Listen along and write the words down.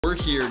We're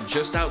here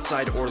just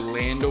outside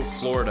Orlando,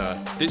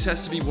 Florida. This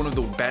has to be one of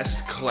the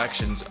best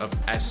collections of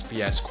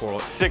SPS coral.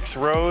 6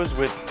 rows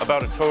with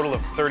about a total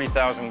of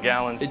 30,000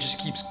 gallons. It just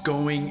keeps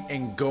going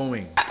and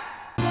going.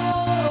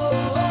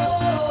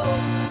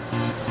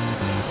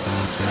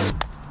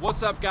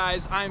 What's up,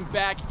 guys? I'm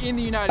back in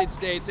the United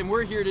States and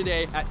we're here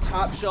today at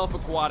Top Shelf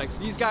Aquatics.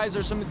 These guys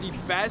are some of the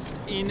best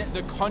in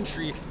the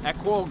country at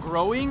coral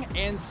growing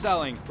and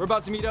selling. We're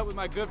about to meet up with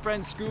my good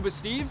friend Scuba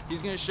Steve.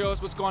 He's gonna show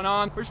us what's going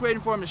on. We're just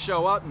waiting for him to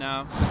show up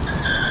now.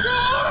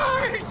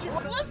 George!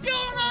 What's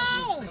going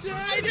on?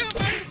 How you doing?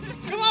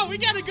 Come on, we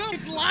gotta go.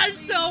 It's live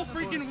sell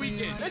freaking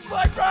weekend. It's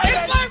Black Friday!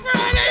 It's Black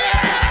Friday!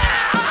 Yeah!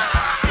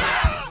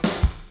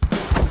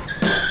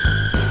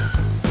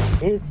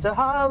 It's a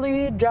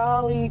holly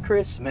jolly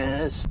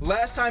Christmas.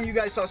 Last time you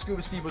guys saw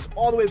Scuba Steve was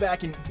all the way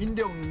back in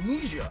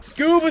Indonesia.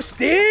 Scuba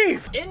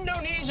Steve!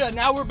 Indonesia,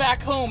 now we're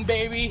back home,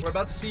 baby. We're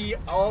about to see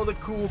all the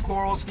cool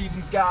coral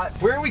Steven's got.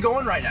 Where are we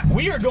going right now?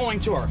 We are going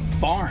to our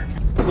farm.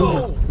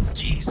 Oh,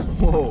 jeez.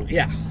 Whoa.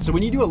 Yeah. So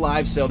when you do a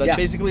live sale, that's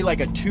basically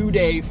like a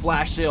 2-day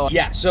flash sale.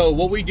 Yeah, so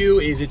what we do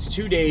is it's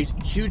 2 days,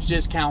 huge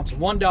discounts,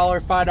 $1,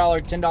 $5,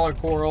 $10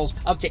 corals,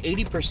 up to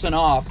 80%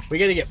 off. We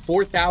gotta get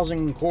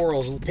 4,000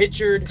 corals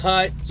pictured,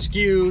 cut,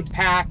 skewed,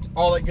 packed,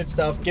 all that good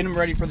stuff. Get them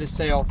ready for this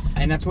sale.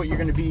 And that's what you're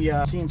gonna be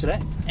seeing today.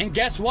 And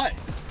guess what?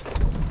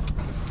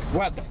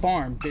 We're at the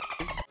farm,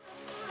 bitches.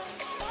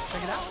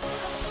 Check it out.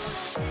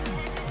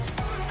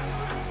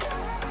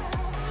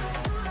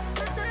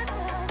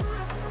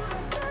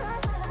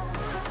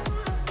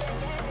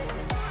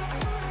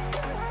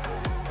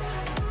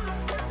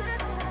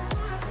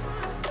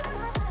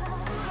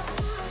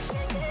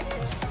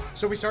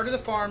 So we started the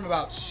farm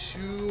about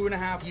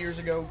 2.5 years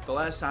ago. The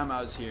last time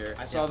I was here,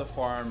 I saw the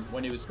farm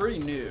when it was pretty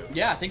new.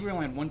 Yeah, I think we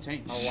only had 1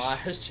 tank. A lot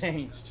has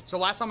changed. So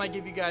last time I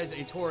gave you guys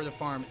a tour of the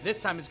farm,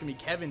 this time it's gonna be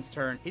Kevin's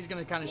turn. He's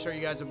gonna kind of show you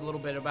guys a little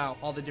bit about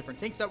all the different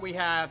tanks that we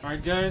have. All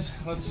right, guys,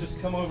 let's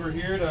just come over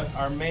here to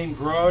our main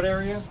grow out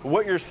area.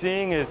 What you're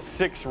seeing is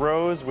 6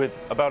 rows with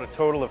about a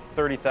total of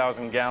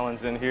 30,000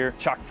 gallons in here,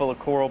 chock full of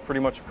coral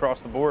pretty much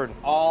across the board.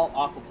 All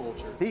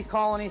aquaculture. These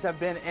colonies have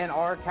been in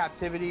our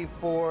captivity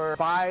for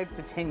 5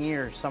 to 10 years,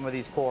 some of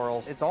these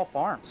corals. It's all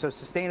farm. So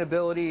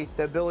sustainability,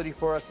 the ability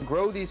for us to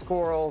grow these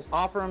corals,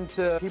 offer them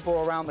to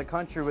people around the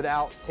country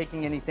without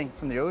taking anything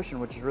from the ocean,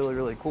 which is really,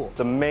 really cool.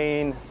 The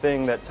main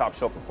thing that Top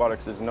Shelf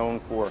Aquatics is known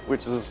for,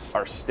 which is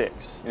our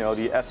sticks. You know,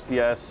 the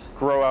SPS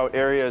grow out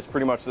area is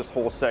pretty much this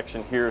whole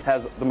section here. It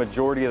has the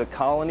majority of the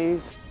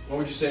colonies. What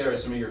would you say are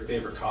some of your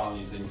favorite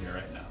colonies in here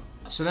right now?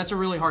 So that's a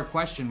really hard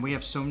question. We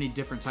have so many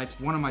different types.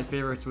 One of my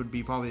favorites would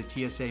be probably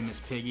the TSA Miss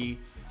Piggy.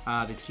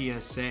 The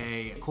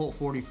TSA Colt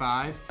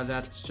 45.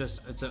 That's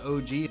just, it's an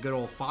OG, good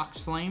old fox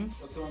flame.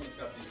 What's the one that's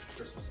got these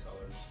Christmas colors?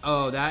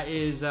 Oh, that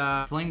is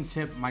flame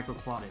tip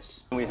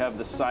microclotis. We have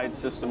the side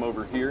system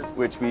over here,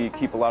 which we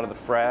keep a lot of the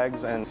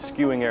frags and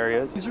skewing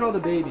areas. These are all the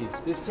babies.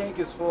 This tank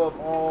is full of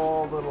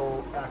all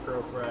little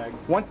acro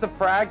frags. Once the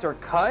frags are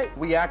cut,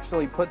 we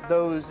actually put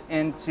those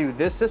into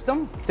this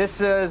system.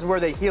 This is where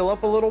they heal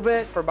up a little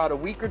bit for about a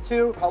week or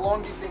 2. How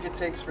long do you think it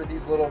takes for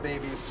these little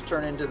babies to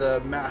turn into the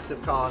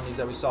massive colonies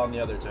that we saw in the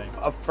other tank?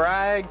 A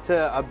frag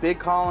to a big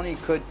colony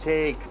could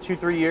take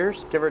 2-3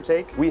 years, give or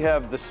take. We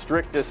have the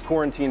strictest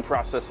quarantine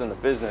process in the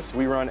business.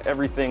 We run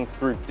everything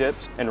through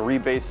dips and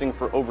rebasing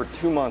for over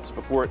 2 months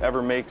before it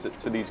ever makes it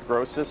to these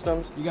grow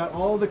systems. You got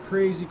all the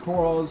crazy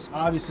corals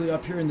obviously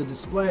up here in the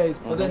displays,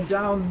 but then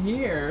down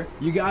here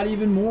you got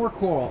even more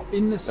coral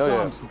in the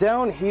sumps.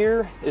 Down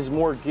here is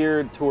more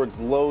geared towards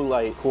low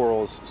light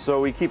corals,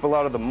 so we keep a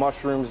lot of the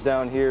mushrooms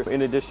down here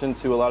in addition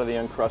to a lot of the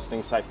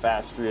uncrusting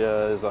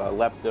cyphastrias,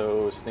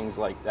 leptos, things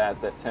like that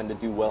tend to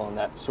do well in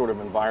that sort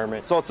of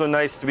environment. It's also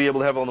nice to be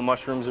able to have all the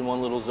mushrooms in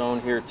one little zone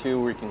here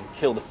too, where you can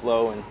kill the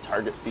flow and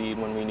target feed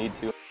when we need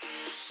to.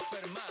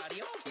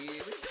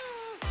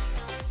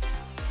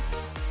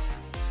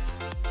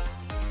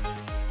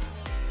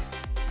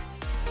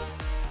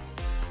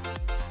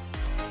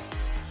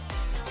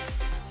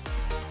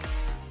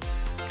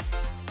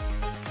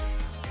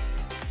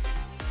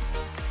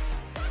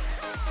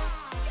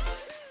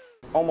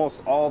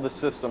 Almost all the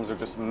systems are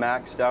just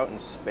maxed out in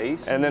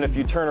space. And then if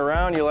you turn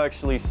around, you'll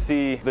actually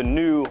see the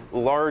new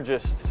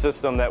largest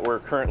system that we're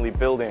currently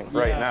building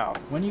right now.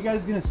 When are you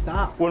guys gonna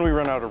stop? When we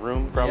run out of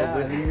room,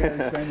 probably.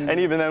 And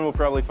even then, we'll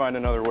probably find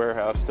another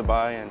warehouse to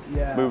buy and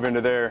move into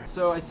there.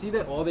 So I see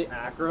that all the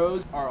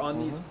acros are on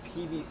these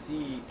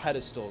PVC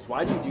pedestals.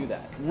 Why do you do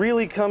that?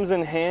 Really comes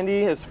in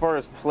handy as far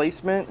as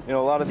placement. You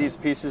know, a lot of these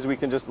pieces we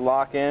can just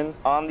lock in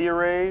on the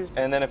arrays,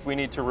 and then if we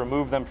need to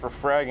remove them for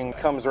fragging, it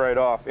comes right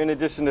off. In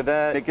addition to that,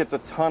 that. It gets a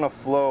ton of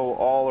flow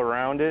all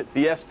around it.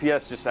 The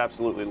SPS just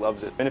absolutely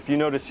loves it. And if you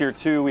notice here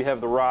too, we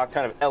have the rock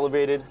kind of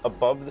elevated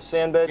above the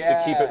sand bed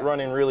to keep it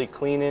running really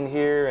clean in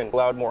here and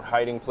allowed more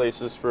hiding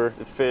places for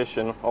the fish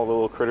and all the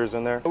little critters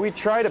in there. We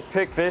try to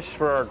pick fish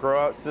for our grow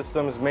out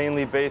systems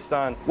mainly based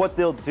on what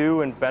they'll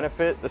do and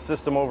benefit the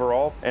system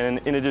overall. And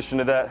in addition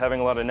to that, having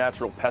a lot of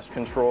natural pest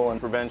control and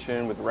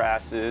prevention with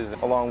wrasses,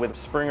 along with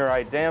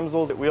Springer-eye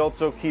damsels. We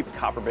also keep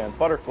copper band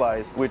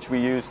butterflies, which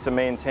we use to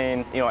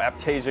maintain,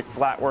 aptasic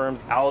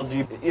flatworms,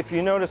 algae. If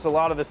you notice, a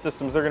lot of the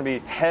systems are going to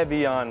be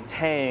heavy on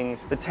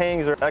tangs. The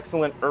tangs are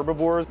excellent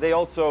herbivores. They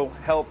also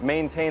help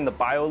maintain the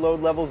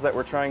bioload levels that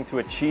we're trying to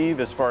achieve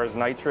as far as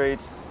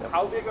nitrates.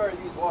 How big are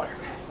these water?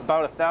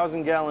 About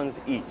 1,000 gallons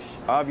each.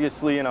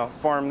 Obviously, in a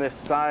farm this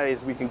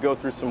size, we can go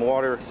through some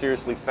water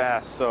seriously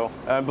fast. So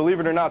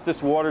believe it or not,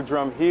 this water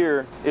drum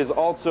here is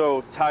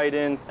also tied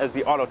in as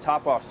the auto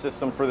top-off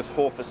system for this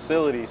whole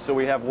facility. So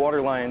we have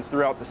water lines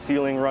throughout the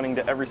ceiling running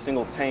to every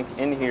single tank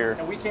in here.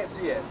 And we can't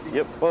see it.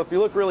 Yep. Well, if you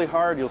look really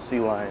hard, you'll see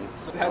lines.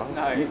 So that's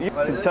nice. You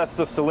can test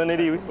the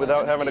salinity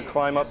without having to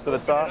climb up to the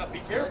top. Be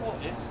careful,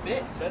 it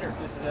spits. Better.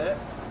 This is it.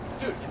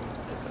 Dude,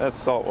 that's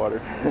salt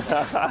water.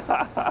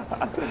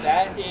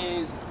 That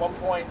is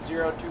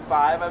 1.025,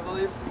 I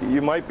believe.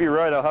 You might be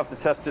right. I'll have to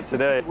test it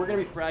today. We're going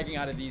to be fragging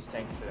out of these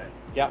tanks today.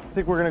 Yeah. I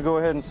think we're going to go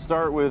ahead and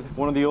start with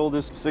one of the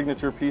oldest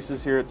signature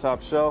pieces here at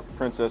Top Shelf,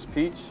 Princess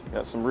Peach.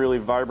 Got some really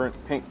vibrant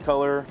pink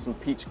color, some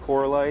peach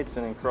coralites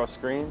and encrust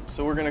green.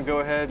 So we're going to go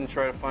ahead and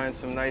try to find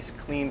some nice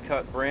clean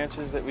cut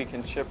branches that we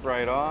can chip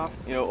right off.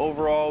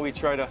 Overall we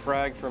try to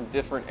frag from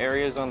different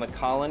areas on the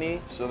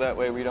colony so that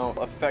way we don't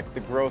affect the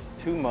growth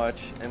too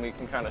much and we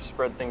can kind of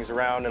spread things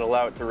around and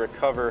allow it to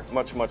recover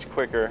much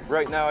quicker.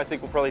 Right now I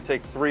think we'll probably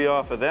take 3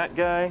 off of that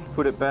guy,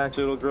 put it back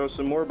so it'll grow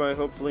some more by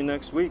hopefully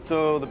next week.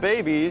 So the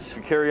babies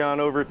carry on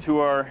over to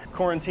our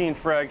quarantine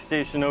frag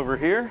station over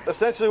here.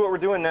 Essentially what we're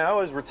doing now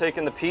is we're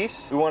taking the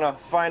piece. We want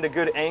to find a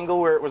good angle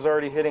where it was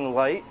already hitting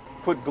light,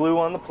 put glue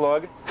on the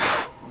plug,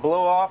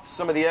 blow off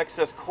some of the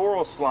excess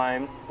coral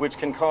slime, which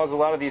can cause a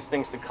lot of these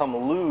things to come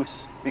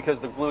loose because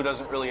the glue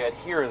doesn't really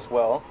adhere as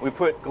well. We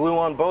put glue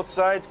on both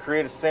sides,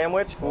 create a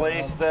sandwich,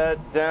 place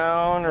that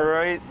down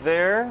right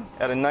there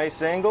at a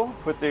nice angle,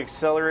 put the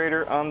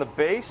accelerator on the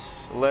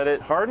base, let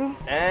it harden,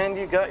 and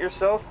you got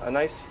yourself a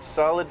nice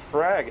solid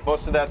frag.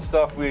 Most of that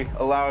stuff we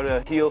allow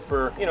to heal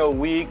for, a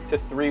week to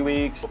 3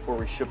 weeks before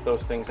we ship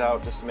those things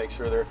out, just to make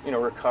sure they're,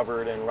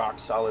 recovered and rock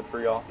solid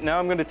for y'all. Now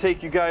I'm gonna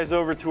take you guys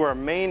over to our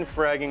main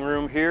fragging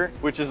room here,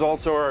 which is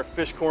also our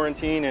fish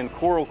quarantine and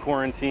coral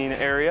quarantine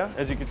area.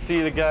 As you can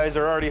see, the guys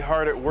are already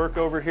hard at work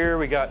over here.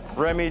 We got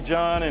Remy,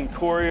 John, and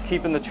Corey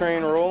keeping the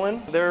train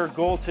rolling. Their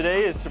goal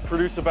today is to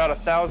produce about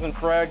 1,000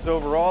 frags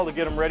overall to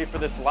get them ready for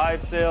this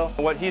live sale.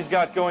 What he's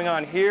got going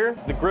on here,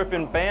 the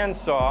Griffin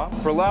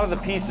bandsaw. For a lot of the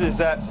pieces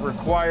that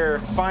require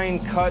fine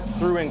cuts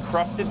through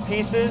encrusted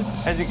pieces,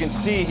 as you can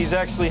see, he's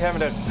actually having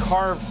to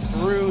carve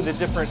through the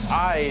different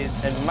eyes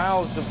and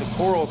mouths of the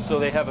corals so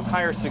they have a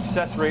higher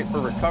success rate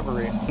for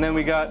recovery. And then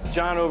we got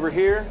John over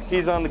here.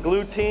 He's on the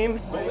glue team.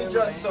 What we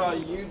just saw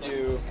you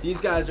do, these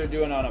guys are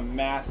doing on a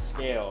mass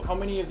scale. How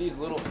many of these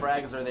little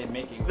frags are they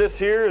making? This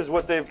here is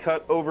what they've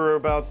cut over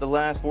about the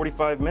last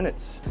 45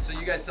 minutes. So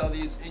you guys sell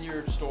these in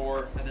your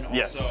store and then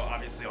also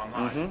obviously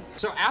online.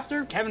 So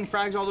after Kevin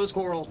frags all those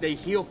corals, they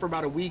heal for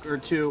about a week or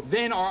 2.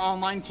 Then our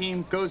online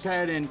team goes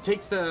ahead and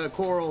takes the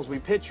corals, we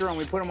picture them,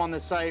 we put them on the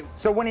site.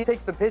 So when he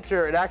takes the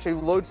picture, it actually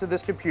loads to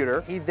this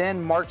computer. He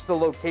then marks the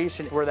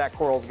location where that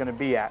coral is going to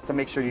be at to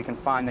make sure you can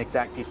find the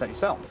exact piece that you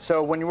sell.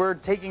 So when we're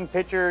taking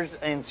pictures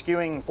and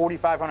skewing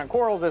 4,500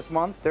 corals this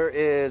month, there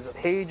is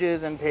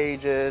pages and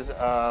pages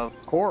of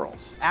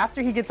corals.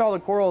 After he gets all the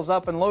corals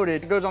up and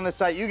loaded, it goes on the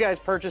site, you guys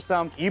purchase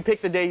them, you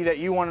pick the day that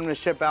you want them to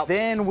ship out.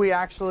 Then we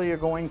actually are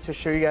going to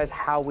show you guys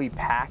how we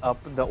pack up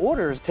the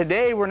orders.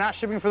 Today, we're not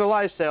shipping for the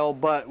live sale,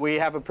 but we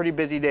have a pretty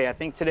busy day. I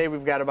think today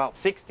we've got about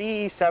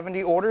 60,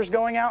 70 orders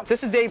going out.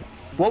 This is Dave.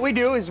 What we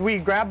do is we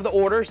grab the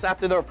orders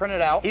after they're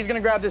printed out. He's gonna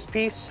grab this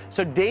piece.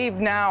 So Dave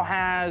now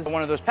has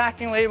one of those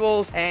packing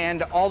labels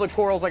and all the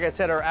corals, like I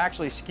said, are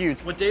actually skewed.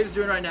 What Dave's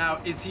doing right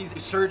now is he's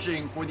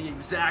searching for the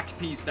exact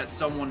piece that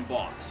someone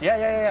bought.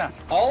 Yeah.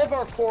 All of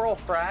our coral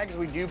frags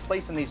we do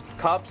place in these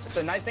cups.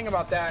 The nice thing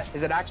about that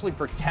is it actually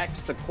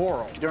protects the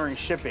coral during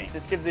shipping.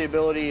 This gives the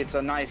ability, it's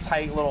a nice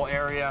tight little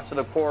area so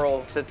the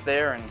coral sits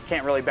there and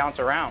can't really bounce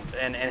around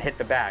and hit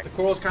the bag. The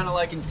coral's kind of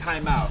like in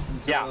timeout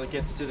until it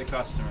gets to the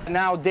customer.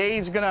 Now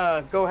Dave's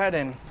gonna go ahead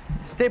and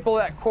staple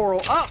that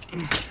coral up.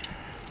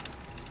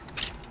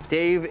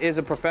 Dave is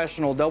a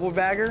professional double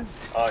bagger.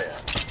 Oh yeah.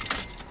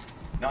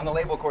 Now on the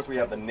label, of course, we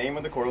have the name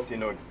of the coral, so you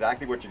know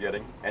exactly what you're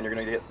getting, and you're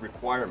going to get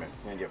requirements.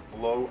 You're going to get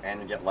flow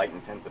and you get light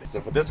intensity.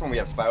 So for this one, we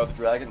have Spiral the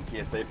Dragon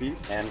PSA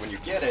piece, and when you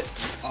get it,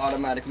 you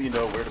automatically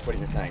know where to put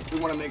in your tank. We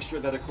want to make sure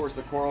that, of course,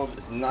 the coral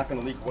is not going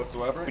to leak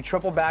whatsoever. We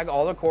triple bag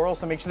all the corals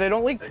to make sure they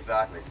don't leak.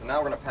 Exactly. So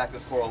now we're going to pack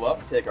this coral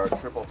up, take our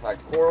triple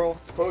packed coral,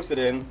 post it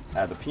in,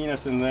 add the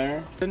peanuts in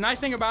there. The nice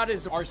thing about it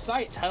is our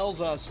site tells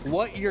us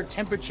what your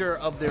temperature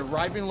of the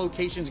arriving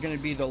location is going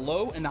to be, the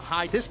low and the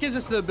high. This gives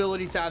us the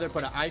ability to either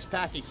put an ice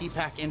pack, a heat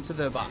pack into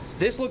the box.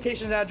 This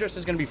location's address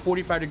is going to be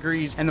 45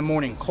 degrees in the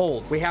morning,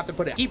 cold. We have to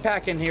put a heat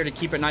pack in here to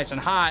keep it nice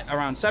and hot,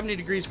 around 70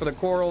 degrees for the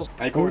corals.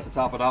 And of course, to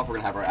top it off, we're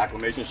going to have our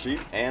acclimation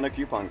sheet and a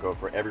coupon code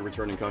for every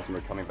returning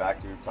customer coming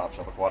back to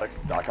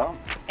TopShelfAquatics.com.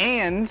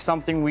 And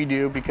something we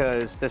do,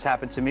 because this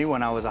happened to me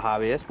when I was a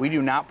hobbyist, we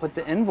do not put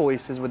the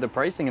invoices with the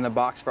pricing in the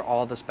box for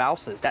all the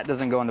spouses. That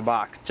doesn't go in the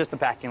box, just the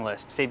packing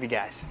list. Save you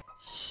guys.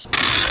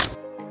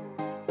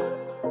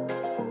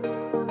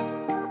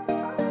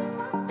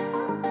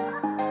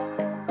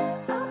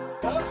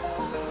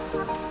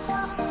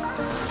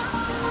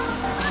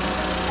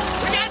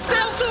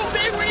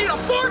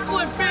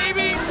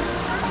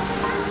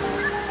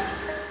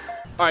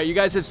 All right, you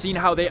guys have seen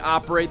how they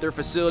operate their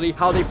facility,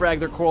 how they frag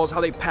their corals, how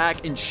they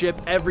pack and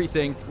ship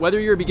everything. Whether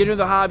you're a beginner of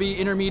the hobby,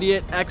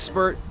 intermediate,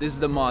 expert, this is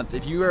the month.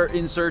 If you are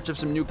in search of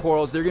some new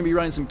corals, they're gonna be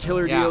running some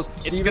killer deals.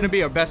 It's gonna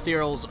be our best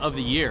deals of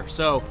the year.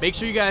 So make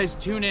sure you guys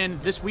tune in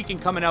this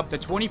weekend coming up, the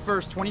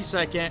 21st,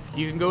 22nd.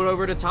 You can go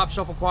over to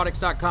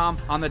TopShelfAquatics.com.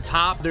 On the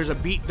top, there's a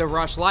Beat the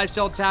Rush live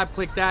sale tab.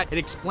 Click that. It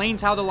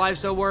explains how the live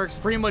sale works.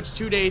 Pretty much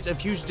 2 days of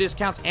huge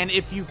discounts. And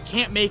if you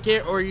can't make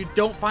it or you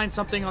don't find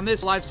something on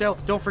this live sale,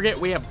 don't forget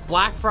we have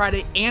Black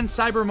Friday and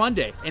Cyber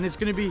Monday, and it's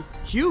gonna be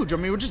huge. I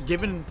mean, we're just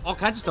giving all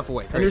kinds of stuff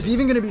away. And there's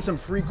even gonna be some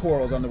free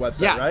corals on the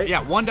website, right?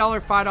 Yeah, $1,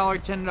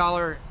 $5,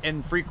 $10,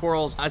 and free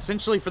corals.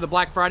 Essentially for the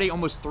Black Friday,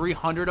 almost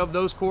 300 of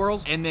those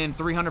corals, and then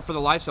 300 for the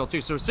live sale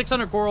too. So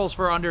 600 corals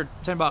for under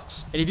 10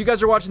 bucks. And if you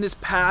guys are watching this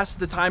past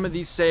the time of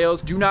these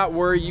sales, do not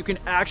worry. You can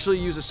actually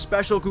use a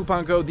special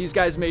coupon code these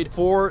guys made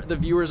for the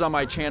viewers on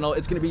my channel.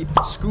 It's gonna be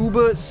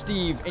Scuba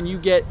Steve, and you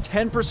get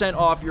 10%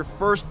 off your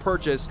first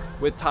purchase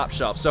with Top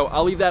Shelf. So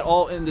I'll leave that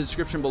all in the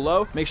description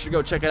below. Make sure to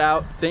go check it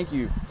out. Thank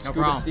you, No Scuba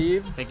problem.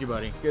 Steve. Thank you,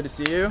 buddy. Good to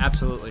see you.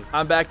 Absolutely.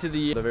 I'm back to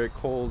the very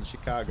cold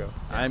Chicago.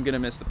 I'm gonna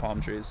miss the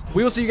palm trees.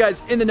 We will see you guys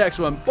in the next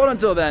one. But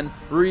until then,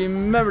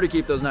 remember to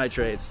keep those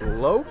nitrates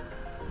low.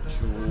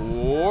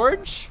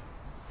 George,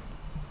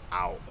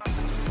 out.